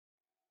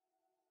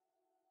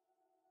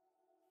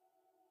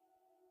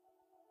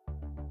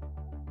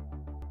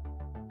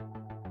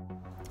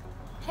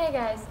Hey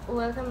guys,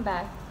 welcome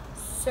back.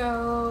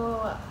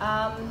 So,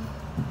 I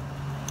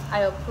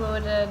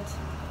uploaded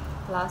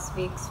last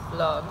week's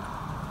vlog.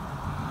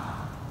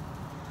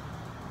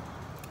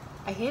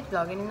 I hate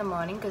vlogging in the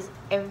morning because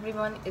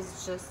everyone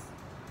is just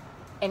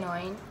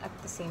annoying at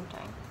the same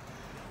time.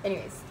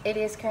 Anyways, it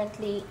is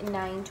currently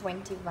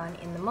 9:21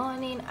 in the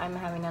morning. I'm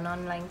having an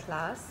online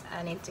class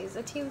and it is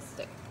a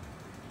Tuesday.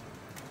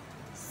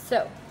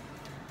 So,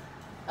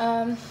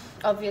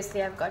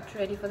 obviously I've got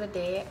ready for the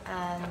day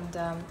and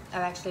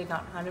I've actually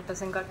not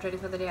 100% got ready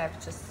for the day. I've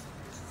just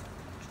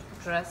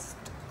dressed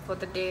for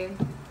the day,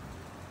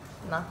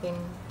 nothing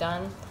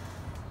done.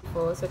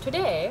 So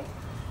today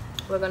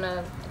we're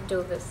gonna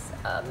do this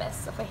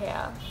mess of a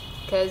hair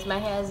because my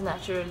hair is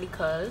naturally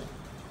curled.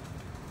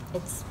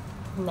 It's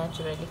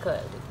naturally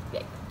curled,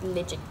 like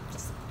legit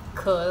just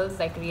curls,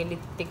 like really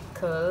thick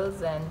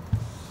curls, and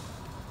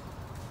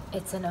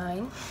it's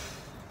annoying.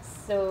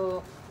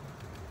 So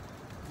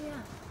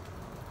yeah,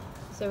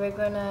 so we're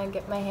gonna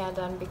get my hair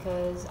done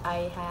because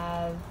I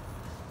have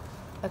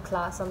a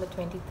class on the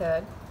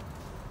 23rd.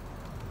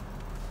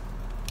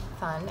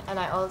 Fun. And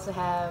I also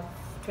have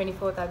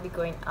 24th I'll be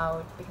going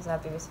out because I'll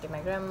be visiting my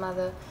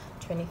grandmother.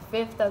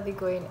 25th I'll be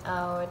going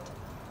out,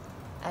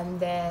 and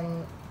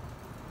then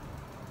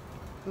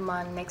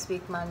next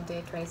week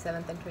Monday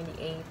 27th and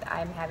 28th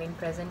I'm having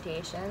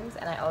presentations,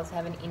 and I also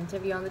have an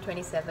interview on the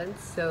 27th,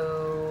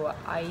 so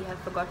I have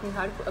forgotten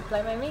how to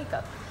apply my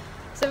makeup.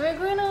 So we're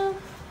gonna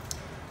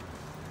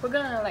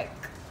like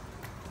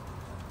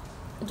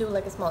do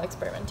like a small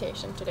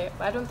experimentation today.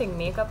 I don't think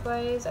makeup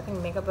wise I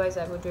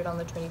would do it on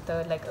the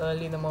 23rd, like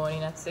early in the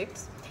morning at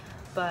 6.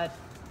 But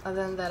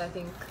other than that, I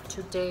think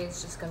today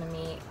is just gonna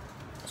be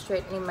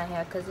straightening my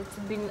hair because it's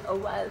been a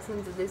while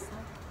since this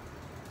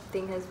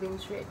thing has been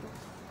straightened.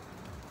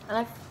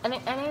 And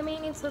I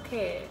mean, it's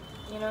okay,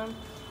 you know,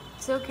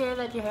 it's okay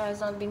that your hair has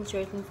not been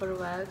straightened for a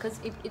while, because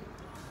it's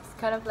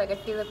kind of like I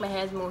feel like my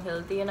hair is more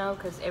healthier now,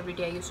 because every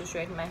day I used to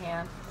straighten my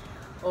hair,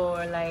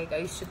 or like I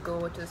used to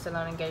go to the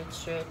salon and get it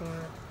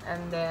straightened,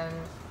 and then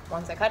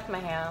once I cut my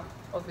hair,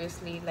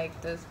 obviously like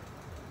the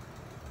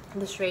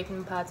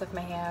straightened parts of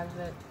my hair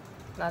are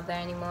not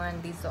there anymore,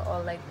 and these are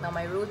all like, now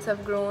my roots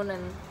have grown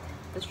and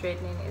the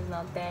straightening is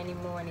not there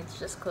anymore, and it's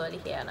just curly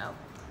hair now.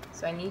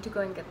 So I need to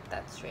go and get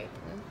that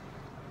straightened.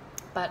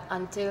 But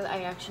until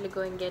I actually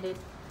go and get it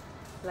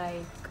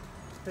like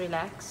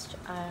relaxed,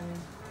 I'm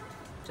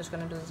just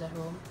gonna do this at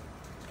home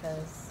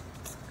because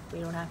we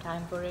don't have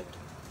time for it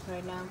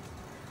right now.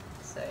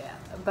 So yeah,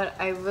 but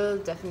I will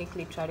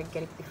definitely try to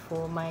get it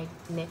before my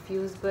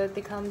nephew's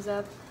birthday comes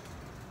up,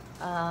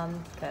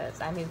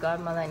 because I'm his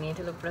godmother. I need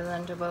to look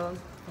presentable.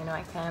 You know,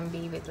 I can't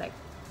be with like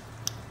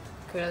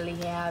curly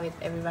hair with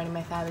everyone in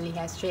my family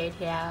has straight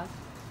hair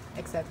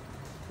except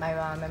my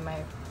mom and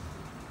my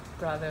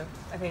brother.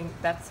 I think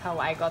that's how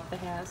I got the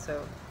hair,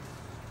 so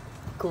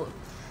cool.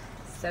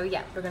 So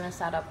yeah, we're gonna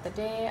start up the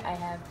day. I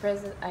have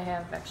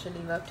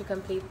actually work to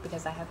complete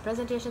because I have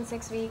presentations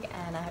next week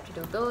and I have to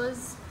do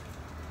those.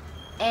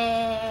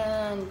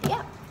 And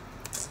yeah.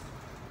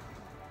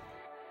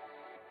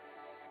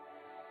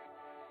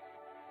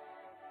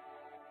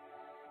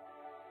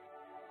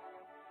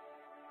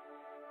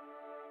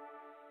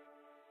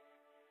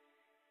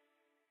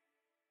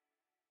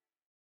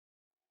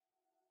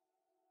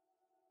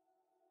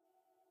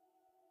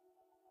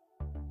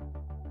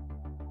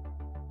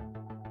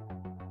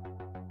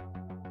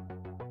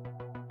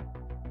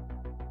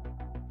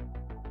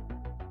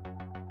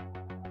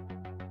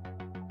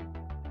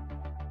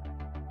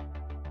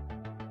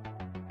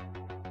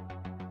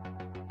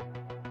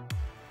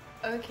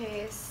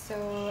 Okay,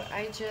 so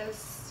I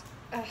just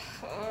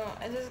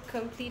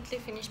completely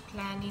finished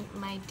planning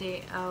my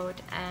day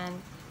out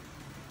and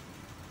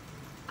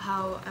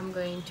how I'm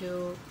going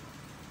to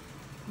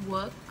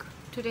work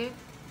today,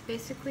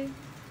 basically.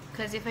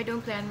 Because if I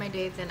don't plan my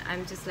day, then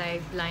I'm just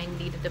like blind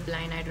lead at the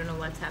blind. I don't know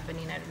what's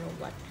happening. I don't know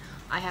what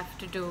I have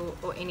to do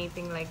or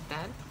anything like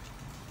that.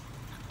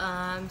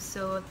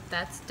 So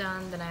that's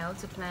done. Then I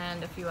also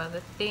planned a few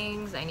other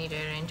things. I need to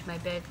arrange my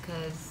bed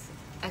because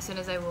as soon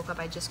as I woke up,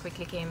 I just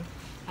quickly came,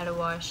 had a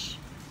wash,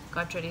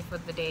 got ready for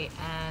the day,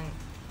 and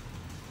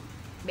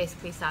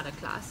basically started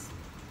class.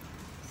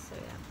 So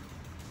yeah.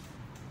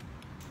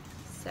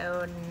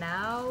 So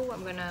now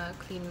I'm gonna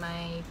clean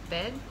my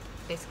bed,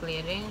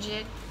 basically arrange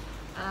it.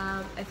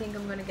 I think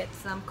I'm gonna get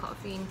some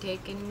coffee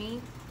intake in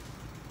me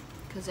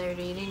because I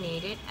really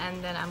need it,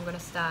 and then I'm gonna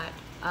start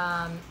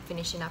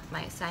finishing up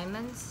my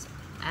assignments,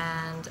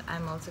 and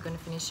I'm also gonna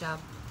finish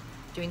up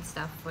doing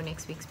stuff for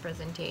next week's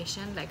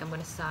presentation. Like, I'm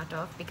gonna start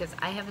off because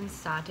I haven't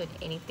started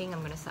anything.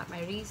 I'm gonna start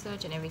my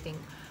research and everything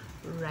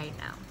right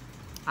now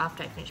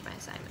after I finish my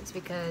assignments,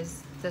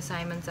 because the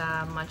assignments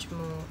are much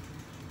more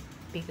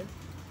bigger,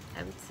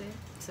 I would say.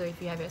 So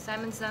if you have your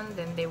assignments done,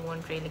 then they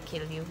won't really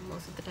kill you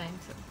most of the time,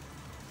 so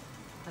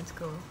that's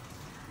cool.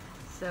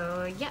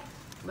 So yeah,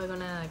 we're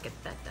gonna get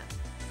that done.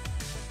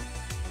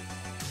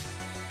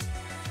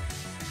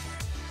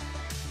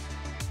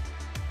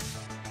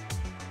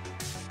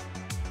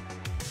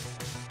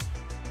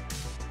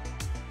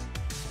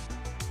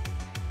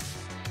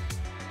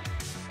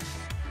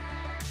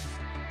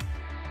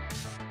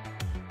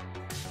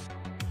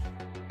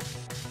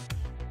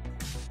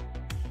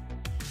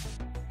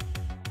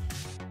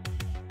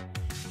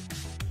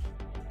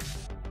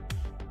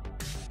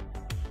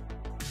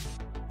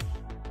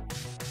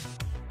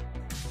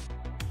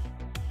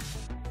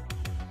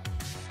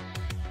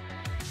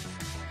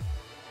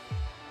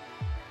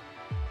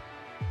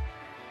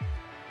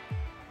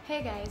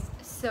 Hey guys,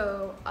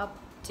 so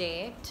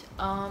update.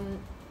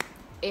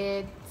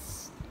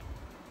 It's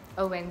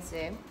a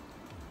Wednesday,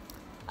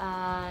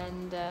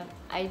 and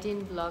I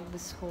didn't vlog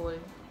this whole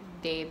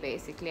day.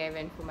 Basically, I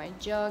went for my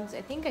jogs.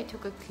 I think I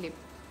took a clip.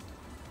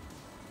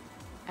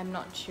 I'm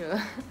not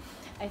sure.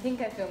 I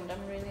think I filmed.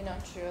 I'm really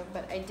not sure,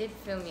 but I did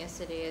film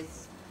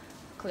yesterday's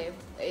clip.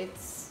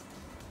 It's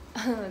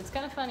it's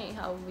kind of funny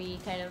how we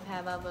kind of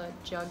have our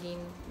jogging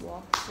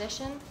walk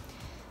session.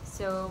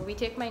 So we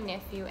take my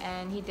nephew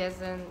and he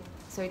doesn't,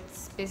 so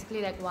it's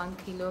basically like 1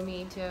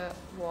 kilometer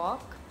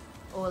walk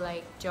or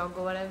like jog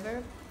or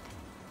whatever.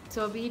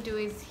 So what we do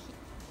is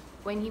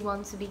when he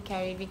wants to be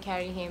carried, we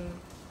carry him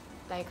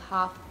like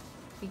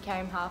we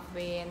carry him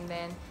halfway and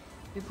then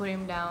we put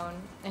him down,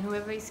 and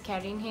whoever is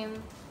carrying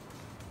him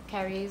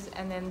carries,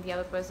 and then the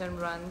other person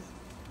runs,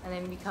 and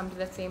then we come to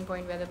that same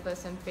point where the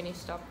person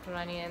stopped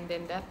running, and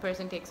then that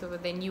person takes over,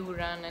 then you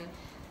run, and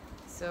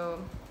so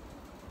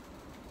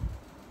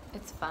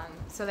it's fun.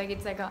 So like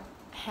it's like a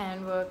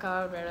hand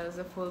workout whereas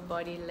a full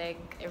body, leg,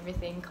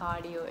 everything,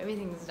 cardio,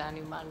 everything's done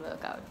in one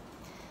workout.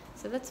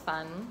 So that's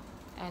fun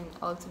and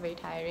also very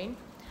tiring.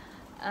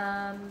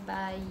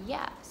 But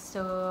yeah,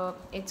 so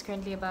it's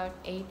currently about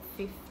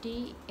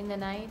 8:50 in the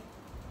night,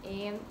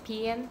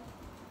 PM.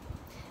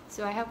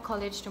 So I have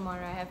college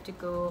tomorrow. I have to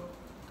go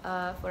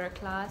for a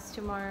class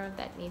tomorrow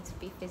that needs to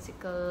be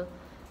physical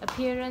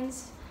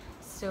appearance.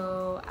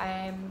 So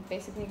I'm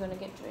basically gonna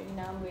get ready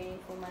now. I'm waiting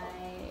for my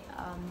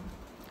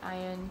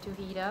iron to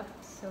heat up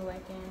so I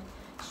can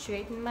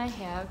straighten my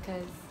hair,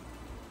 because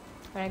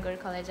when I go to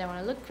college I want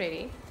to look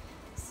pretty.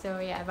 So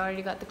yeah, I've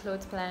already got the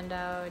clothes planned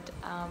out,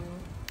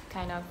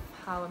 kind of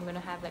how I'm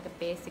gonna have like a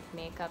basic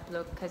makeup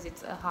look because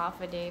it's a half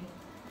a day.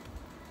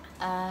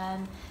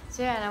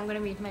 So yeah, and I'm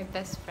gonna meet my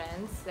best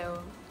friends.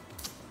 So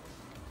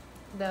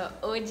the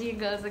OG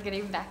girls are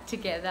getting back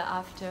together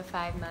after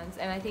 5 months,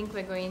 and I think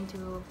we're going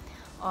to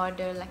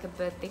order like a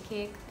birthday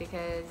cake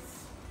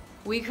because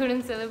we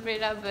couldn't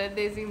celebrate our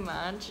birthdays in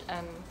March,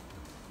 and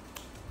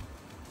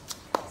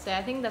so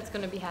I think that's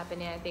gonna be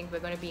happening. I think we're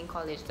gonna be in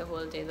college the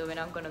whole day, though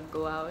we're not gonna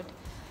go out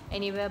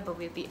anywhere, but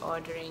we'll be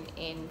ordering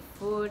in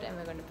food and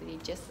we're gonna be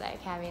just like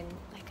having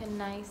like a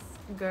nice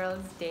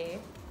girls'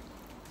 day.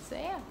 So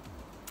yeah,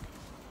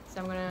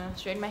 so I'm gonna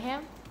straighten my hair,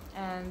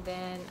 and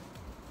then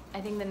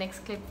I think the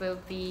next clip will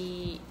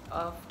be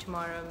of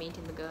tomorrow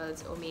meeting the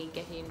girls or me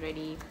getting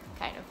ready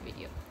kind of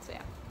video. So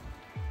yeah.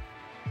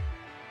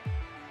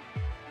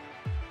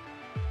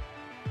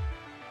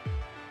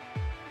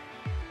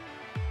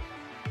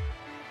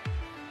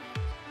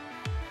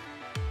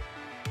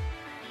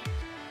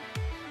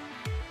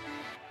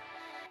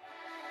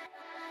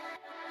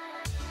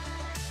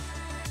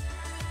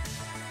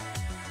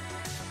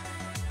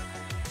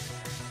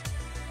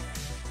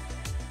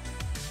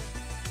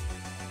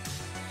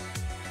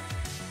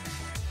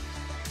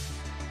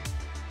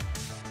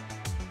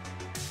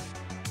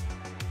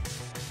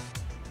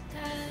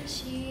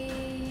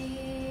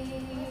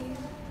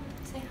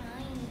 Say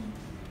hi.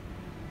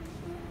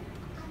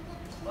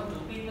 Look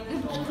weird.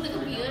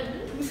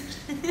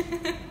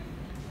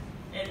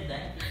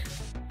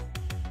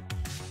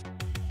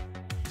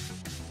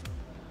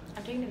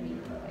 I'm doing the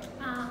meat.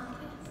 Ah,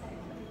 okay.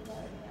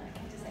 I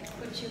can just like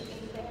put you in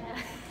there.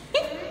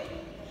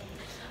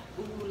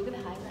 Ooh, look at the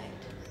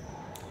highlight.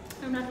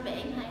 I'm not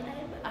being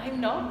highlighted, but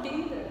I'm not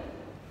either.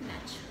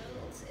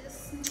 natural,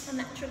 sis.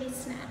 Naturally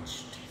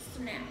snatched.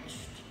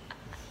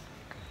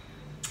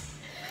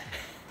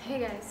 Hey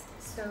guys,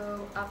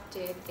 so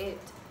update. It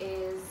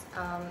is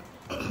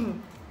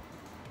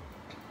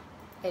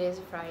it is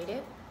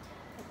Friday.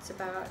 It's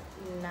about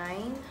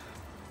 9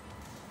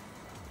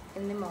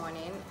 in the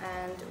morning,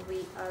 and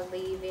we are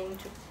leaving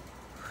to.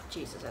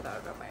 Jesus, I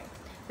thought about mine.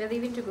 We're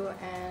leaving to go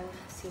and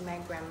see my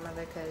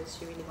grandmother because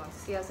she really wants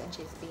to see us, and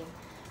she's been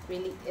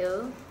really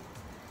ill.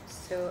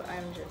 So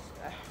I'm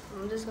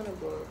just gonna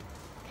go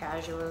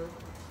casual.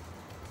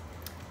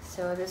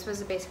 So this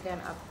was basically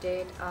an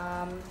update.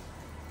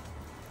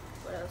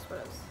 What else?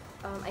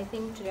 I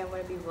think today I'm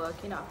going to be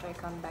working after I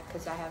come back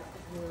because I have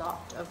a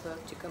lot of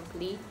work to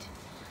complete.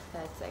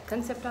 That's like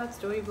concept art,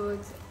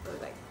 storyboards,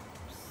 like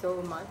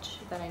so much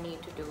that I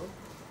need to do.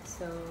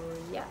 So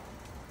yeah.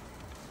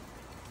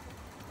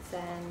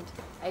 And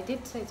I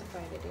did say it's a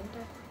Friday, didn't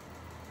I?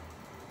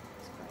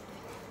 It's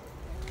Friday.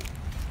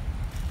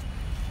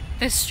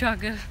 The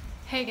struggle.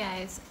 Hey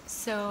guys,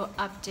 so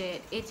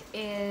update. It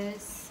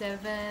is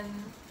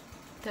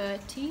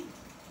 7:30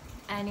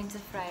 and it's a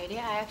Friday.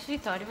 I actually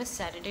thought it was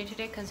Saturday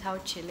today because how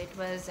chill it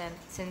was, and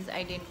since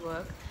I didn't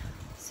work.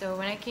 So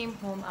when I came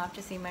home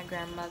after seeing my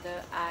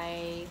grandmother,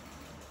 I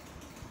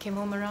came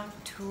home around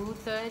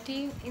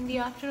 2:30 in the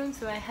afternoon.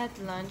 So I had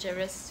lunch, I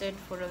rested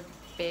for a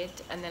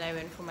bit, and then I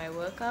went for my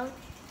workout.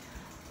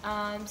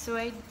 So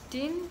I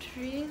didn't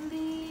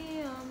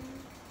really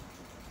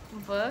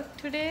work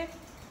today.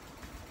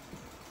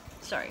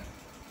 Sorry.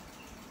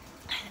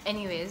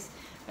 Anyways,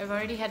 I've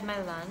already had my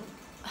lunch.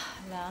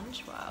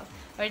 lunch. Wow,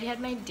 already had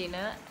my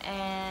dinner,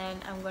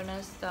 and I'm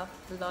gonna stop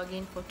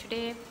vlogging for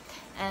today,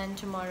 and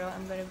tomorrow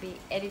I'm gonna be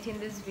editing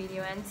this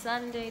video, and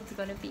Sunday it's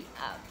gonna be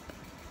up.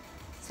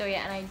 So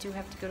yeah, and I do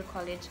have to go to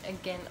college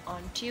again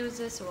on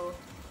Tuesday, so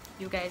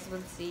you guys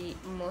will see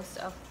most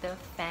of the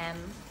fam.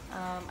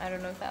 I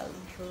don't know if I'll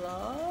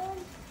vlog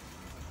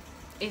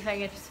if I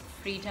get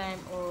free time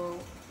or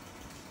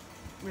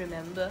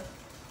remember.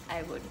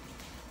 I would.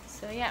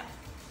 So yeah,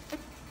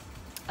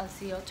 I'll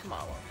see you all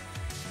tomorrow.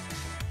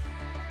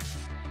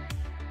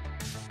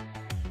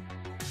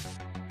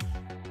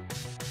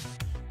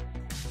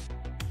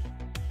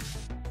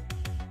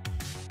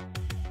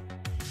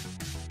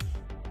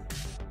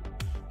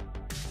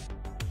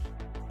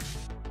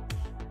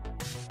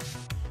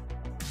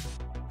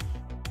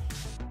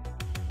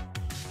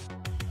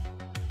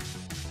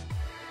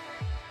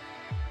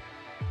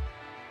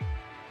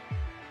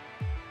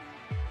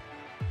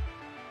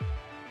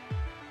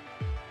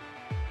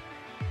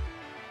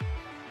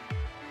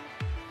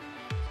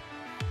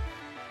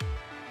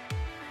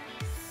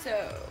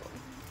 So,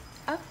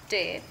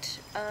 update.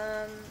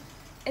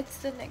 It's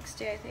the next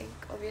day, I think,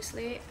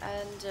 obviously,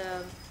 and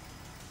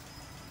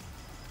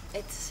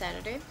it's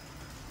Saturday.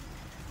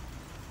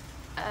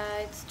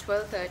 It's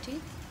 12:30.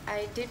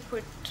 I did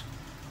put,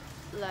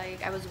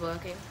 like, I was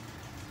working.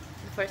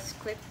 The first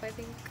clip, I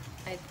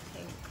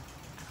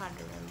can't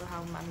remember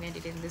how I'm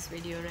editing this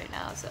video right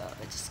now, so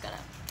we're just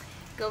gonna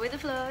go with the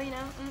flow, you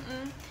know.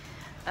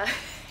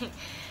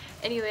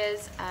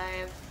 Anyways,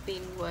 I've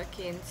been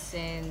working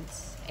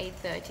since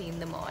 8:30 in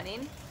the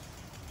morning.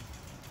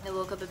 I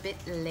woke up a bit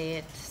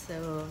late,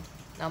 so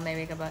now I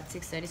wake up about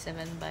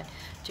 6:37, but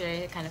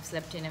today I kind of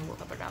slept in and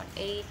woke up around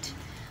 8.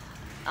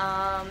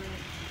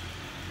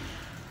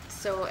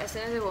 So as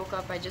soon as I woke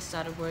up, I just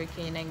started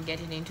working and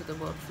getting into the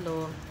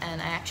workflow,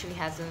 and I actually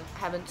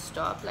haven't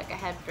stopped. Like, I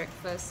had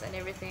breakfast and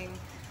everything,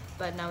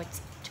 but now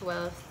it's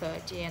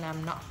 12:30 and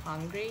I'm not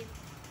hungry,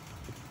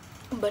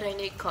 but I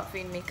need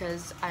coffee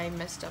because I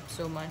messed up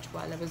so much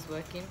while I was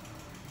working.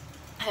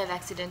 I have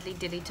accidentally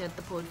deleted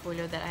the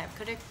portfolio that I have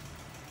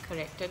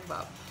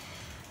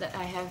that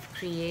I have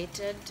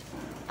created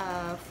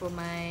for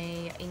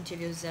my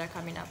interviews that are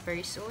coming up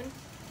very soon,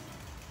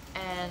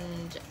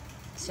 and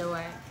so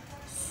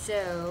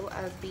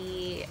I'll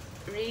be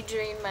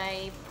redoing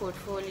my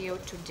portfolio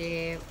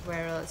today,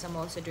 whereas I'm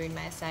also doing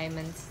my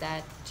assignments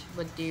that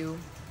were due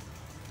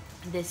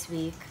this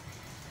week.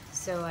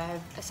 So I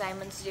have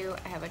assignments due,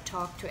 I have a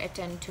talk to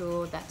attend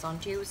to, that's on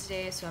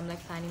Tuesday, so I'm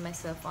like planning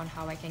myself on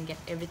how I can get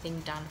everything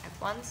done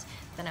at once.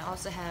 Then I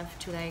also have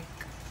to like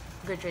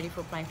get ready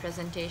for my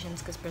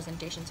presentations, because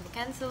presentations were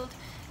cancelled.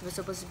 It was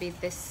supposed to be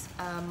this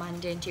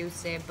Monday and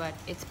Tuesday, but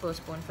it's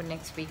postponed for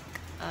next week,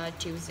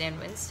 Tuesday and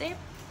Wednesday,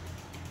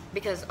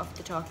 because of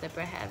the talk that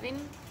we're having.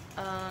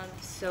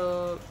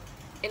 So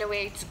in a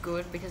way it's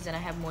good, because then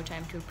I have more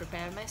time to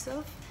prepare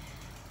myself,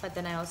 but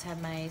then I also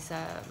have my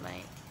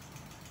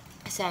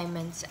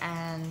assignments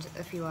and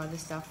a few other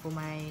stuff for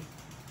my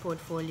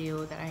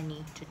portfolio that I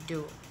need to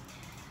do.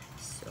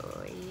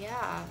 So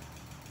yeah,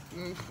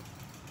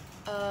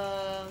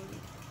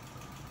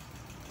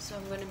 so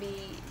I'm gonna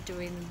be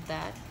doing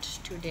that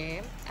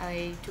today.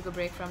 I took a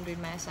break from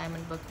doing my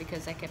assignment book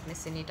because I kept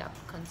messing it up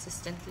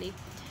consistently.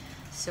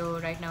 So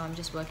right now I'm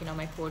just working on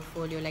my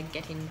portfolio, like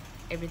getting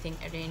everything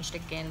arranged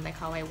again like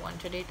how I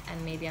wanted it,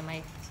 and maybe I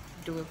might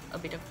do a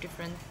bit of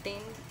different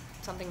thing,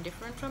 something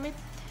different from it.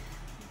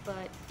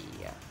 But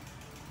yeah,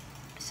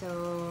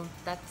 so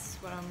that's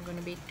what I'm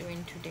gonna be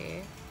doing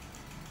today.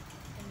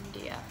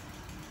 And yeah,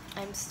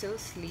 I'm still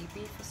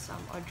sleepy for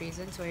some odd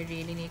reason, so I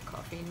really need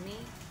coffee in me.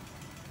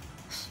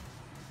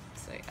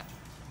 So yeah,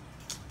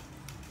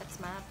 that's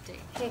my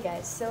update. Hey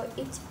guys, so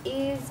it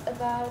is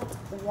about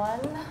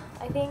 1,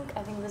 I think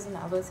it was an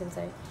hour since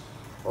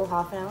or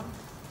half an hour,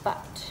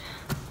 but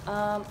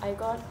I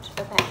got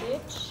a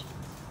package.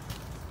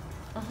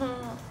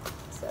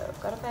 So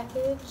got a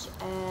package,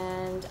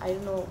 and I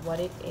don't know what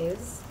it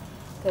is,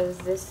 because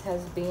this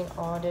has been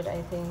ordered,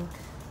 I think,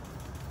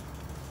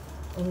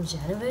 in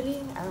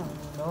January. I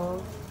don't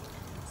know.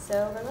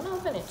 So we're gonna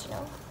open it, you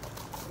know.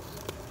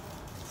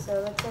 So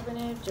let's open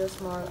it. Do a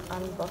small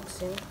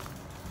unboxing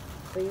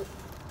for you.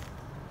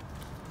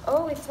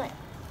 Oh, it's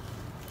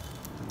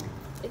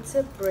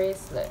a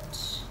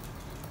bracelet.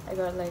 I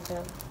got like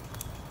a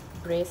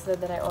bracelet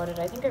that I ordered.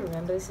 I think I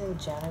remember this in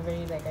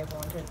January. Like, I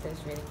wanted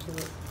this really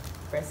cute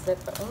bracelet,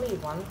 but only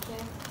one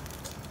came.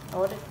 I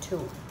ordered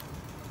two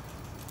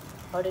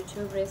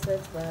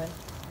bracelets, but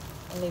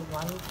only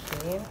one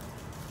came,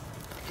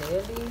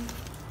 clearly,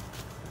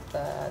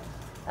 but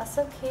that's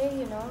okay,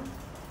 you know.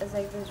 It's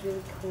like this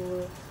really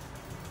cool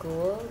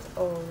gold.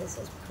 Oh, this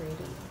is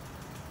pretty.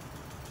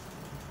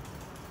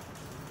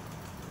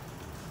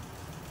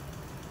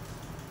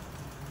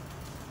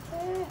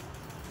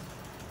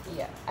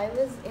 Yeah, I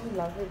was in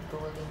love with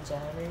gold in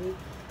January,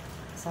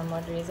 some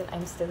odd reason.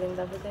 I'm still in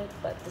love with it,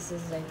 but this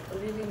is like a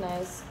really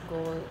nice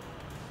gold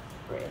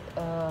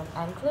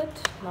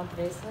anklet, not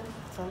bracelet.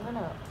 So I'm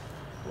gonna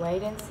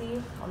wait and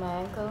see on my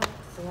ankle,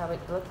 see how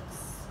it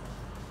looks.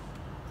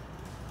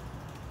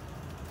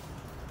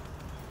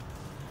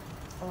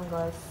 Oh my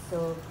god, it's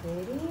so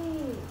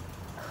pretty.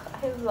 I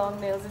have long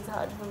nails, it's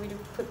hard for me to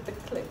put the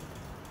clip.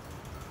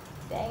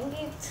 Dang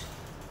it.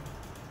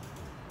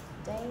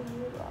 Dang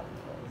you, long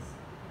nails.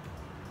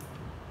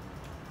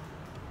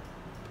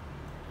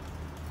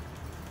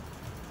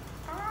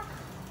 Ah,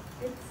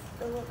 it's,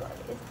 oh my god,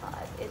 it's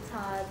hard. It's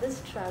hard. The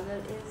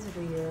struggle is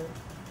real.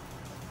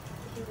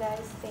 If you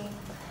guys think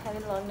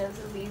having long nails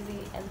is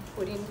easy and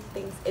putting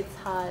things, it's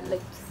hard.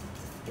 Like,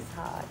 it's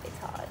hard. It's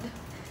hard.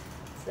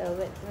 So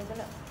we're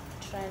gonna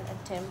try and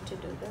attempt to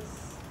do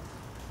this.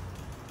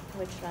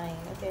 We're trying,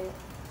 okay?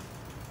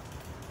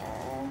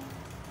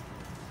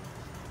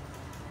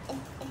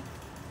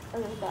 Oh,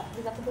 we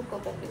got the hook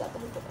open. We got the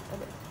hook open.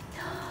 Okay.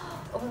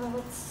 Oh my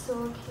god, it's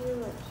so cute.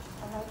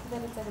 I like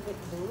that it's like a bit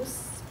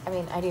loose. I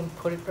mean, I didn't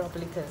put it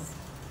properly because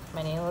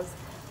my nails,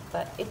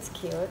 but it's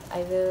cute.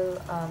 I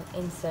will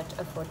insert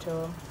a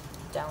photo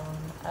down,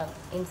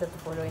 insert the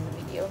photo in the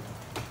video.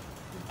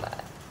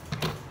 But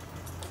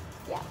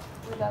yeah,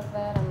 we got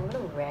that. I'm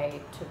gonna wear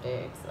it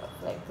today. So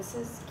like, this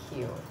is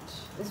cute.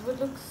 This would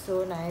look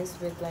so nice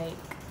with like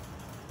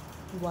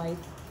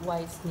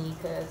white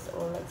sneakers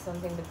or like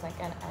something with like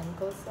an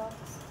ankle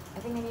socks. I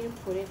think I need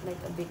to put it like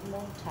a bit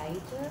more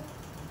tighter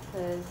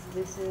because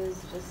this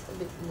is just a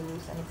bit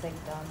loose and it's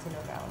like dancing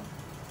around.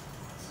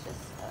 It's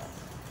just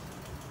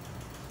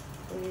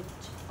put it.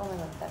 Oh my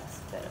god, that's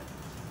better.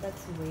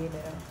 That's way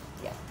better.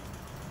 Yeah,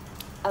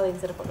 I'll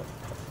insert a photo.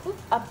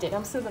 Update.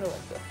 I'm still gonna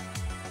work though.